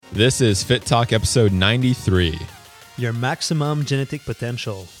This is Fit Talk episode 93. Your maximum genetic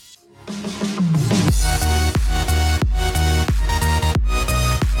potential.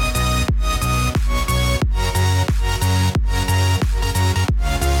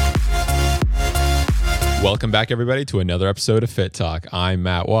 Welcome back, everybody, to another episode of Fit Talk. I'm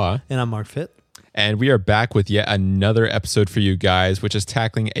Matt Waugh. And I'm Mark Fit. And we are back with yet another episode for you guys, which is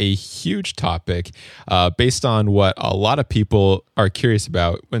tackling a huge topic based on what a lot of people are curious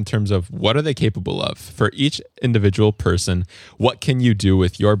about in terms of what are they capable of. For each individual person, what can you do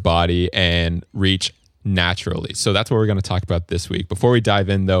with your body and reach naturally? So that's what we're going to talk about this week. Before we dive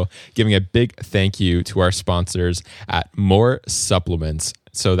in, though, giving a big thank you to our sponsors at More Supplements.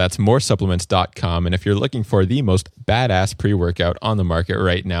 So that's moresupplements.com. And if you're looking for the most badass pre-workout on the market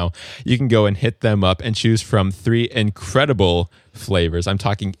right now, you can go and hit them up and choose from 3 incredible flavors. I'm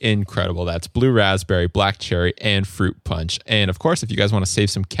talking incredible. That's blue raspberry, black cherry, and fruit punch. And of course, if you guys want to save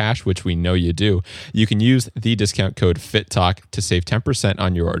some cash, which we know you do, you can use the discount code FITTALK to save 10%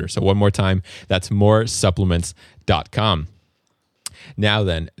 on your order. So one more time, that's moresupplements.com. Now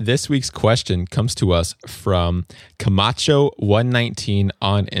then, this week's question comes to us from Camacho119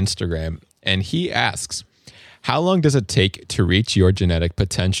 on Instagram, and he asks, how long does it take to reach your genetic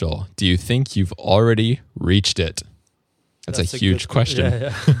potential? Do you think you've already reached it? That's a huge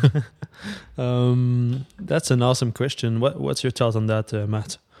question. Yeah. That's an awesome question. What's your thoughts on that,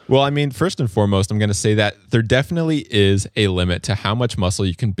 Matt? Well, I mean, first and foremost, I'm going to say that there definitely is a limit to how much muscle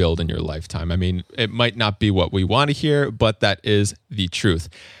you can build in your lifetime. I mean, it might not be what we want to hear, but that is the truth.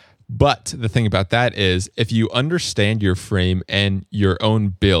 But the thing about that is, if you understand your frame and your own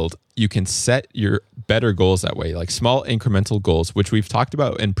build, you can set your better goals that way, like small incremental goals, which we've talked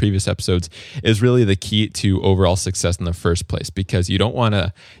about in previous episodes, is really the key to overall success in the first place, because you don't want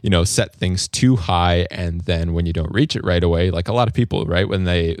to, set things too high. And then when you don't reach it right away, like a lot of people, right, when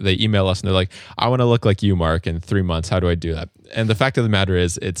they email us and they're like, I want to look like you, Mark, in 3 months. How do I do that? And the fact of the matter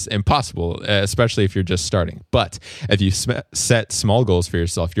is it's impossible, especially if you're just starting. But if you set small goals for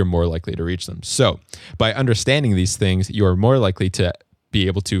yourself, you're more likely to reach them. So by understanding these things, you're more likely to be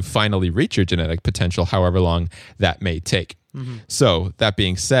able to finally reach your genetic potential, however long that may take. Mm-hmm. So that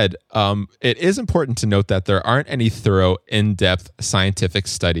being said, it is important to note that there aren't any thorough, in-depth scientific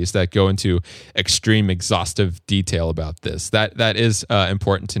studies that go into extreme, exhaustive detail about this. That is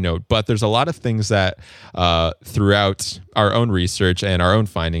important to note. But there's a lot of things that throughout our own research and our own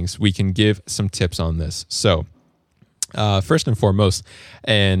findings, we can give some tips on this. So first and foremost,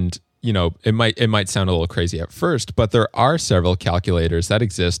 and it might sound a little crazy at first, but there are several calculators that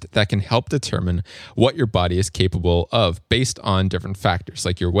exist that can help determine what your body is capable of based on different factors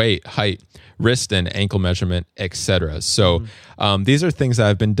like your weight, height, wrist and ankle measurement, etc. So these are things that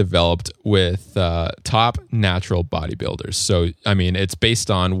have been developed with top natural bodybuilders. So, I mean, it's based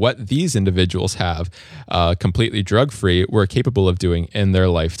on what these individuals have completely drug-free were capable of doing in their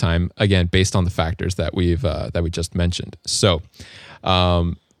lifetime, again, based on the factors that we just mentioned. So,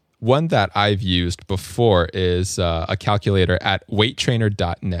 one that I've used before is a calculator at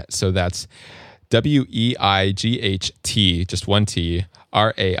weighttrainer.net. So that's WEIGHT, just one T,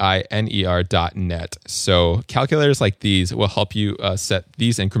 RAINER.net. So calculators like these will help you set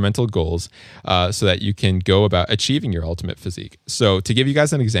these incremental goals so that you can go about achieving your ultimate physique. So to give you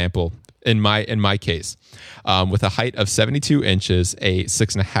guys an example, in my case, with a height of 72 inches, a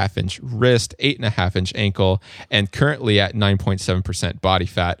 6.5 inch wrist, 8.5 inch ankle, and currently at 9.7% body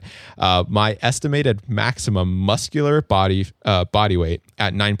fat, my estimated maximum muscular body weight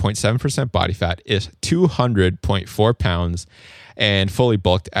at 9.7% body fat is 200.4 pounds, and fully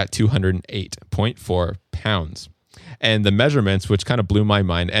bulked at 208.4 pounds. And the measurements, which kind of blew my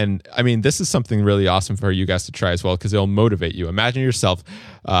mind. And I mean, this is something really awesome for you guys to try as well, because it'll motivate you. Imagine yourself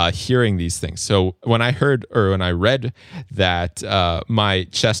hearing these things. So when I read that my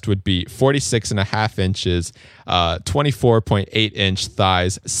chest would be 46.5 inches, 24.8 inch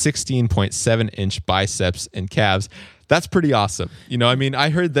thighs, 16.7 inch biceps and calves, that's pretty awesome. I mean, I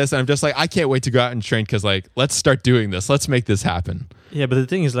heard this and I'm just like, I can't wait to go out and train, because let's start doing this. Let's make this happen. Yeah, but the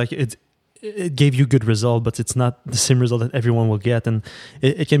thing is, it gave you good result, but it's not the same result that everyone will get. And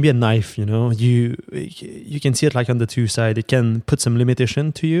it can be a knife, you can see it like on the two sides. It can put some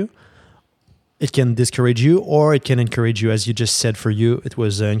limitation to you. It can discourage you, or it can encourage you. As you just said, for you, it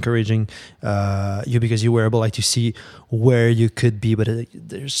was encouraging you because you were able to see where you could be. But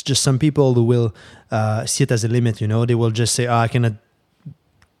there's just some people who will see it as a limit. They will just say, I cannot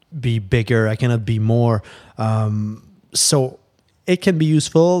be bigger. I cannot be more. So it can be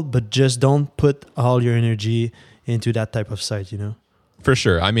useful, but just don't put all your energy into that type of site, For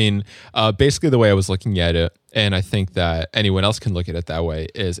sure. I mean, basically the way I was looking at it and I think that anyone else can look at it that way,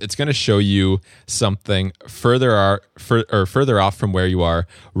 is it's going to show you something further off from where you are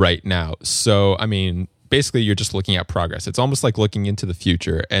right now. So, I mean, basically you're just looking at progress. It's almost like looking into the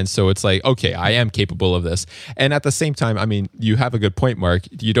future. And so it's like, okay, I am capable of this. And at the same time, I mean, you have a good point, Mark.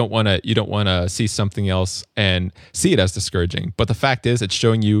 You don't want to see something else and see it as discouraging. But the fact is, it's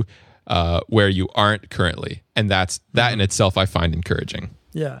showing you where you aren't currently. And that in itself, I find encouraging.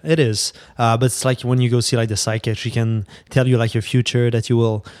 Yeah, it is. But it's like when you go see like the psychic, she can tell you like your future, that you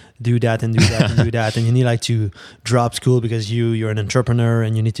will do that and do that and do that. And you need like to drop school because you're an entrepreneur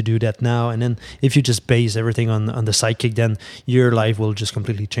and you need to do that now. And then if you just base everything on the psychic, then your life will just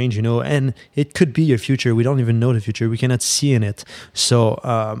completely change, you know. And it could be your future. We don't even know the future. We cannot see in it. So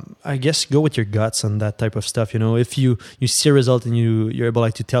I guess go with your guts on that type of stuff, you know. If you see a result and you're able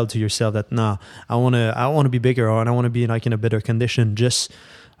like to tell to yourself that, nah, I want to be bigger, or I want to be like in a better condition. Just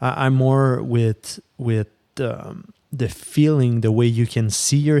I'm more with the feeling, the way you can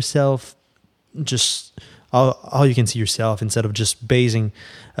see yourself, just how you can see yourself, instead of just base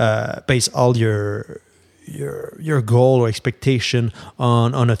all your goal or expectation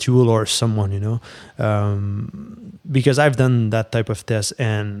on a tool or someone, you know. Because I've done that type of test,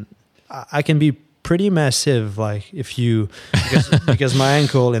 and I can be pretty massive, like if you because my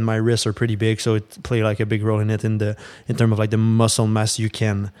ankle and my wrists are pretty big, so it play like a big role in it, in terms of like the muscle mass you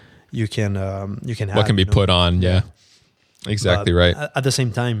can have, what can be put on. Yeah, exactly. But right. At the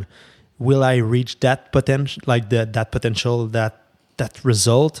same time, will I reach that potential, like that potential, that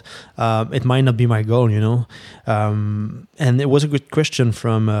result? It might not be my goal, you know. And it was a good question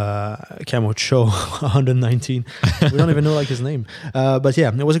from Camo Show 119. We don't even know like his name, but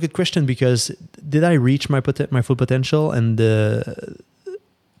yeah, it was a good question, because did I reach my full potential? And the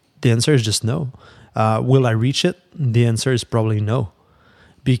answer is just no. Will I reach it? The answer is probably no,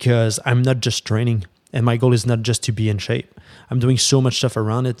 because I'm not just training, and my goal is not just to be in shape. I'm doing so much stuff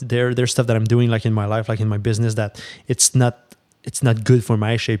around it. There's stuff that I'm doing like in my life, like in my business, that it's not good for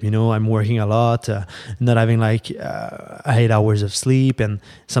my shape, you know. I'm working a lot, not having like 8 hours of sleep, and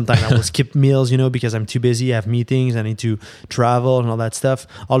sometimes I will skip meals, you know, because I'm too busy. I have meetings, I need to travel and all that stuff.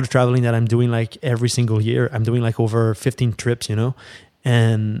 All the traveling that I'm doing like every single year, I'm doing like over 15 trips, you know,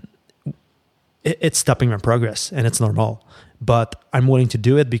 and it's stopping my progress, and it's normal. But I'm willing to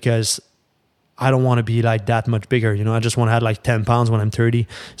do it because I don't want to be like that much bigger, you know. I just want to add like 10 pounds when I'm 30.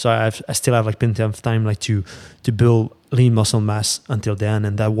 So I still have like plenty of time like to build lean muscle mass until then,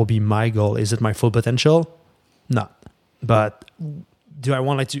 and that will be my goal. Is it my full potential? No. But do I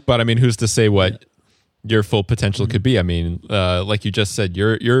want like to... But I mean, who's to say what your full potential could be? I mean, like you just said,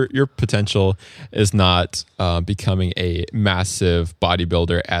 your potential is not becoming a massive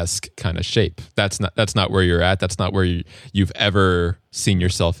bodybuilder-esque kind of shape. That's not where you're at. That's not where you've ever seen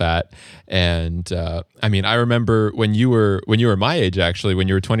yourself at. And I mean, I remember when you were my age, actually, when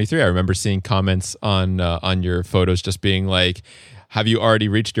you were 23, I remember seeing comments on your photos just being like, have you already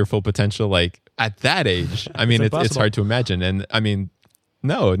reached your full potential? Like at that age? I mean, it's hard to imagine. And I mean,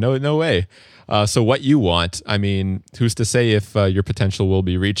 no way. So what you want, I mean, who's to say if your potential will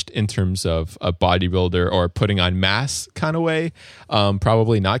be reached in terms of a bodybuilder or putting on mass kind of way?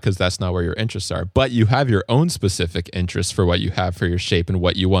 Probably not, because that's not where your interests are. But you have your own specific interests for what you have for your shape and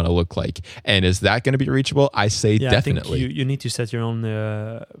what you want to look like. And is that going to be reachable? I say definitely. I think you need to set your own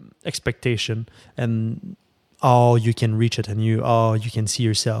expectation and how you can reach it, and you can see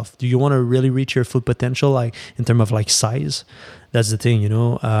yourself. Do you want to really reach your full potential, like in terms of like size? That's the thing, you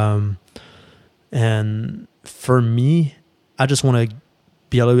know. And for me, I just want to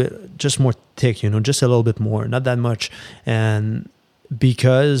be a little bit just more thick, you know, just a little bit more, not that much. And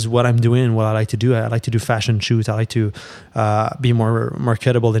because what I'm doing, what I like to do fashion shoots. I like to be more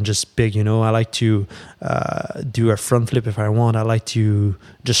marketable than just big, you know. I like to do a front flip if I want. I like to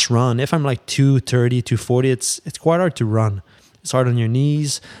just run. If I'm like 230, 240, it's quite hard to run. It's hard on your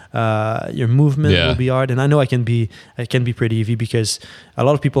knees. Your movement will be hard, and I know I can be pretty heavy, because a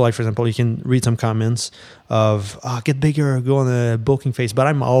lot of people, like for example, you can read some comments of get bigger, go on a bulking phase, but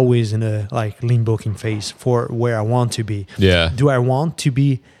I'm always in a like lean bulking phase for where I want to be. Yeah. Do I want to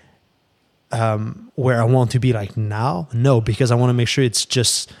be where I want to be like now? No, because I want to make sure it's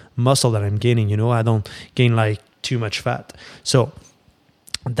just muscle that I'm gaining. You know, I don't gain like too much fat. So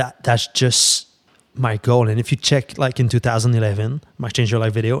that's just my goal. And if you check like in 2011 my Change Your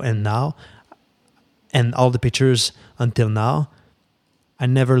Life video and now, and all the pictures until now, I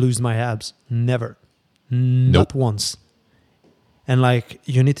never lose my abs. Never. Not once. And like,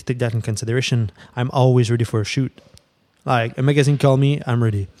 you need to take that in consideration. I'm always ready for a shoot. Like a magazine call me, I'm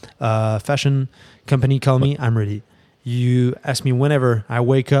ready. Fashion company call me, I'm ready. You ask me whenever I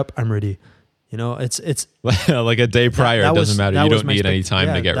wake up, I'm ready. You know, it's like a day prior, it doesn't matter. You don't need any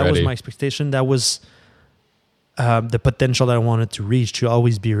time to get ready. That was my expectation. That was the potential that I wanted to reach, to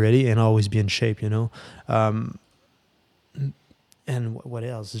always be ready and always be in shape, you know. And what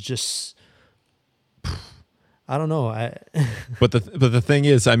else? It's just, I don't know. But the thing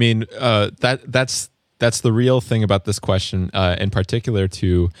is, I mean, that's the real thing about this question, in particular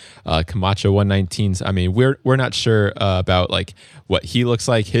to Camacho 119s. I mean, we're not sure about like what he looks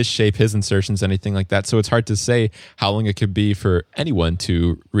like, his shape, his insertions, anything like that. So it's hard to say how long it could be for anyone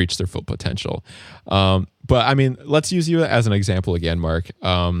to reach their full potential. But I mean, let's use you as an example again, Mark.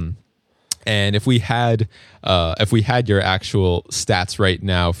 And if we had your actual stats right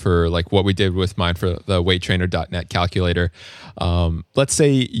now for like what we did with mine for the weighttrainer.net calculator, let's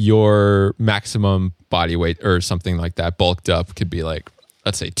say your maximum body weight or something like that bulked up could be like,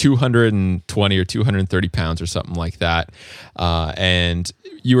 let's say 220 or 230 pounds or something like that. And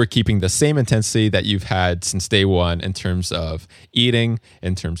you were keeping the same intensity that you've had since day one in terms of eating,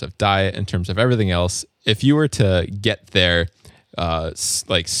 in terms of diet, in terms of everything else. If you were to get there,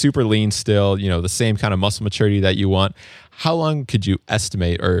 like super lean still, you know, the same kind of muscle maturity that you want, how long could you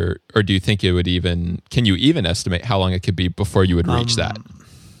estimate, or do you think it would can you even estimate how long it could be before you would reach that?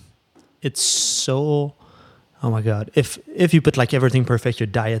 It's so, oh my God. If you put like everything perfect, your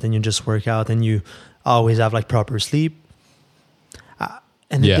diet, and you just work out and you always have like proper sleep,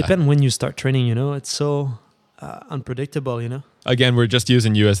 and it depends when you start training, you know, it's so unpredictable, you know. Again, we're just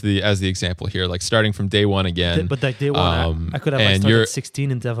using you as the example here, like starting from day one again. But like day one, I could have like started at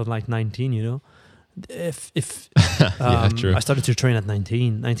 16 instead of like 19, you know. If true. I started to train at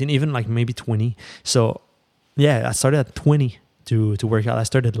 19, even like maybe 20. So yeah, I started at 20 to work out. I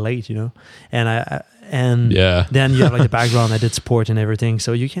started late, you know, and then you have like the background. I did sport and everything,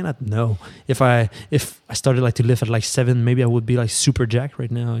 so you cannot know. If I started like to lift at like 7, maybe I would be like super jacked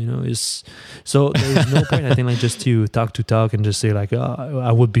right now, you know. So there's no point, I think, like just to talk and just say like, oh,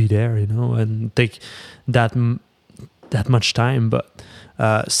 I would be there, you know, and take that much time. But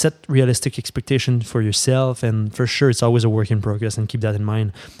set realistic expectations for yourself, and for sure it's always a work in progress, and keep that in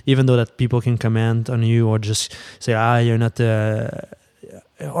mind. Even though that people can comment on you or just say, you're not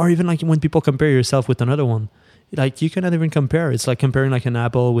or even like when people compare yourself with another one, like you cannot even compare. It's like comparing like an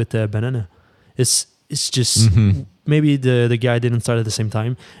apple with a banana. It's just maybe the guy didn't start at the same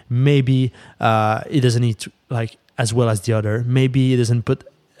time. Maybe he doesn't eat like as well as the other. Maybe he doesn't put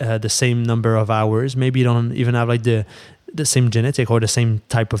the same number of hours. Maybe you don't even have like the same genetic or the same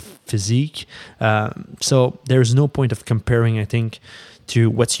type of physique. So there's no point of comparing, I think, to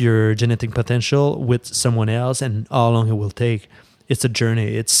what's your genetic potential with someone else and how long it will take. It's a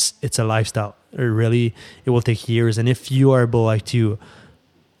journey. It's a lifestyle. Really, it will take years. And if you are able like to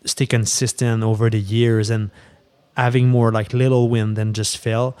stay consistent over the years and having more like little win than just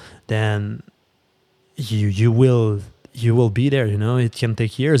fail, then you will be there, you know. It can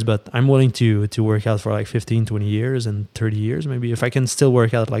take years, but I'm willing to work out for like 15, 20 years and 30 years. Maybe if I can still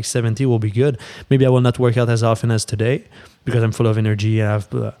work out like 70, will be good. Maybe I will not work out as often as today because I'm full of energy and I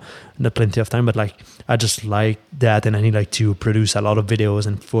have not plenty of time, but like I just like that, and I need like to produce a lot of videos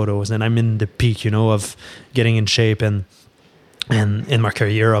and photos, and I'm in the peak, you know, of getting in shape and in my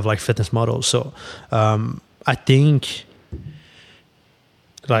career of like fitness model. So I think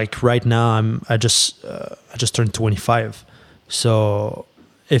like right now I just turned 25. So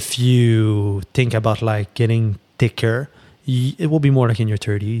if you think about like getting thicker, it will be more like in your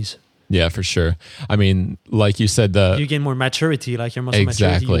 30s. Yeah, for sure. I mean, like you said, you gain more maturity, like your muscle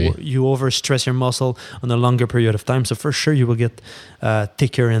maturity. You overstress your muscle on a longer period of time. So for sure you will get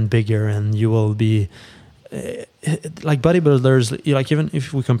thicker and bigger, and you will be like bodybuilders. Like even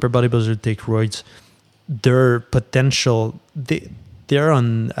if we compare bodybuilders to take roids, their potential, they're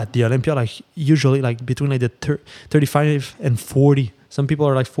on at the Olympia like usually like between like the 35 and 40. Some people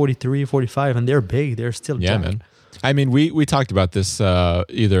are like 43, 45, and they're big. They're still jacked. Man. I mean, we talked about this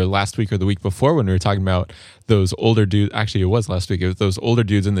either last week or the week before when we were talking about those older dudes. Actually, it was last week. It was those older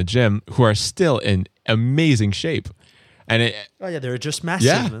dudes in the gym who are still in amazing shape. And they're just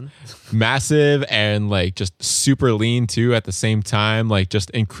massive, man. Massive and like just super lean too at the same time, like just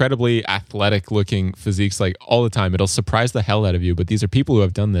incredibly athletic looking physiques like all the time. It'll surprise the hell out of you, but these are people who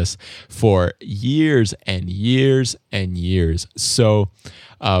have done this for years and years and years. So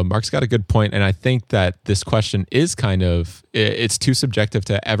Mark's got a good point, and I think that this question is it's too subjective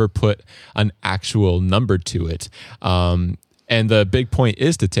to ever put an actual number to it. And the big point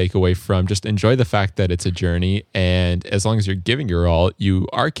is to take away from just enjoy the fact that it's a journey. And as long as you're giving your all, you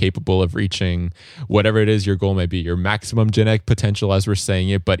are capable of reaching whatever it is your goal may be, your maximum genetic potential, as we're saying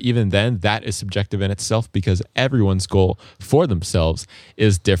it. But even then, that is subjective in itself because everyone's goal for themselves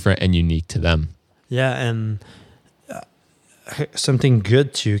is different and unique to them. Yeah, and something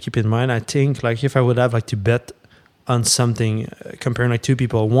good to keep in mind, I think, like if I would have like to bet on something, comparing like two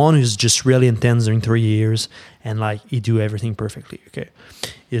people, one who's just really intense during 3 years and like he do everything perfectly, okay,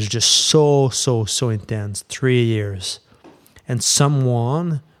 is just so intense 3 years, and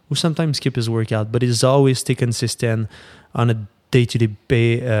someone who sometimes skip his workout but is always stay consistent on a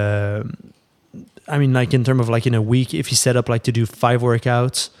day-to-day I mean, like in terms of like in a week, if he set up like to do 5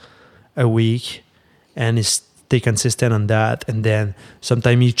 workouts a week and is stay consistent on that, and then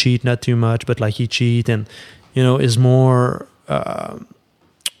sometimes he cheat, not too much, but like he cheat and is more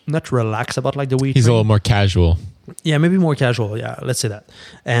not relaxed about like the week. He's a little more casual. Yeah, maybe more casual. Yeah, let's say that.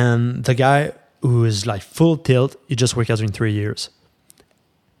 And the guy who is like full tilt, he just worked out in 3 years.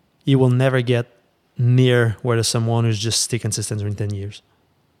 He will never get near where there's someone who's just stay consistent during 10 years.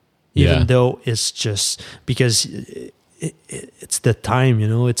 Even though it's just because it's the time,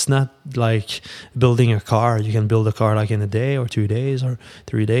 it's not like building a car. You can build a car like in a day or 2 days or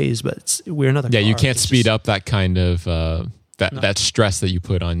 3 days, but we're not a car. You can't speed up that kind of that stress that you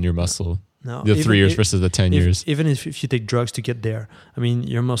put on your muscle. No, the 3 years versus the 10 years. Even if you take drugs to get there, I mean,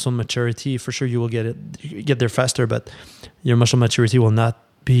 your muscle maturity, for sure you will get there faster, but your muscle maturity will not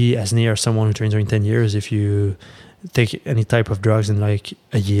be as near someone who trains during 10 years if you take any type of drugs in like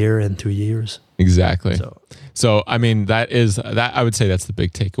a year and 2 years. Exactly. So I mean, that I would say that's the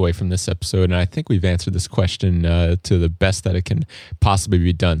big takeaway from this episode. And I think we've answered this question to the best that it can possibly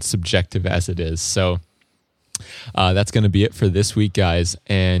be done, subjective as it is. So that's going to be it for this week, guys.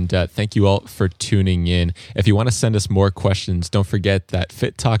 And thank you all for tuning in. If you want to send us more questions, don't forget that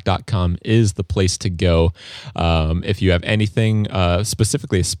fittalk.com is the place to go. If you have anything,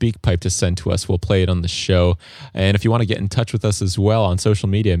 specifically a speak pipe to send to us, we'll play it on the show. And if you want to get in touch with us as well on social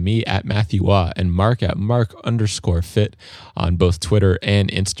media, me at Matthew Waugh and Mark at Mark_fit on both Twitter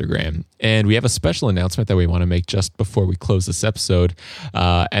and Instagram. And we have a special announcement that we want to make just before we close this episode.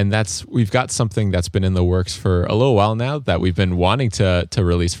 And we've got something that's been in the works for a little while now that we've been wanting to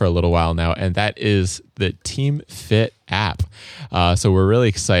release for a little while now. And that is the Team Fit app. So we're really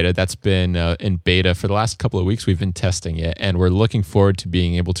excited. That's been in beta for the last couple of weeks. We've been testing it and we're looking forward to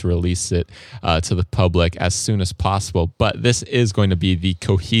being able to release it to the public as soon as possible. But this is going to be the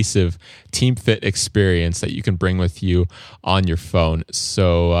cohesive Team Fit experience that you can bring with you on your phone.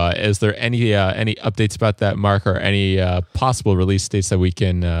 So is there any updates about that, Mark, or any possible release dates that we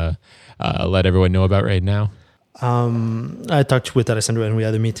can let everyone know about right now? I talked with Alessandro and we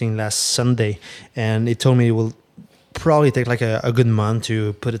had a meeting last Sunday, and he told me it will probably take like a good month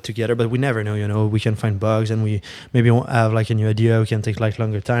to put it together, but we never know, we can find bugs and we maybe won't have like a new idea. We can take like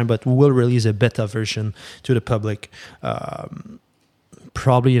longer time, but we'll release a beta version to the public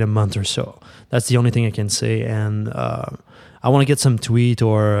probably in a month or so. That's the only thing I can say. And I want to get some tweet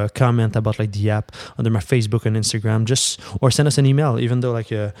or a comment about like the app under my Facebook and Instagram, or send us an email, even though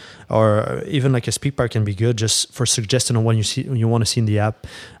or even like a speak part can be good, just for suggestion on what you want to see in the app.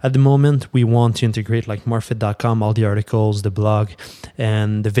 At the moment, we want to integrate like marfit.com, all the articles, the blog,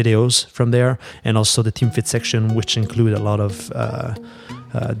 and the videos from there, and also the Team Fit section, which include a lot of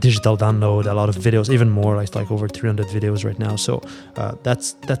digital download, a lot of videos, even more, like over 300 videos right now. So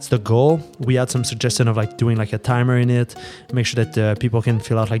that's the goal. We had some suggestion of like doing like a timer in it, make sure that people can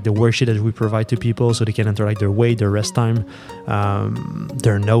fill out like the worksheet that we provide to people, so they can enter like their weight, their rest time,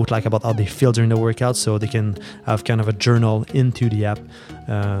 their note like about how they feel during the workout, so they can have kind of a journal into the app.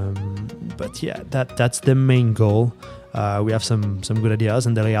 But yeah, that's the main goal. We have some good ideas,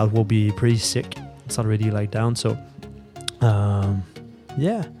 and the layout will be pretty sick. It's already like down, so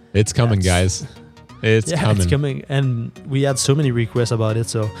yeah, it's coming, guys. It's coming, and we had so many requests about it.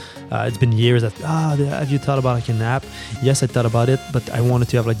 So it's been years that have you thought about like an app? Yes, I thought about it, but I wanted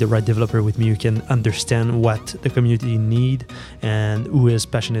to have like the right developer with me who can understand what the community need and who is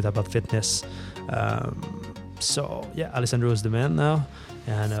passionate about fitness. So yeah, Alessandro is the man now,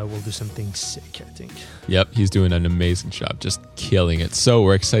 and we'll do something sick, I think. Yep, he's doing an amazing job, just killing it. So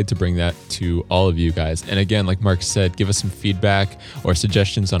we're excited to bring that to all of you guys. And again, like Mark said, give us some feedback or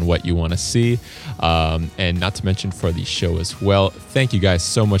suggestions on what you want to see, and not to mention for the show as well. Thank you guys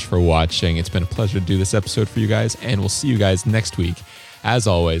so much for watching. It's been a pleasure to do this episode for you guys, and we'll see you guys next week, as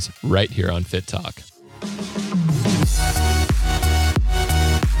always, right here on Fit Talk.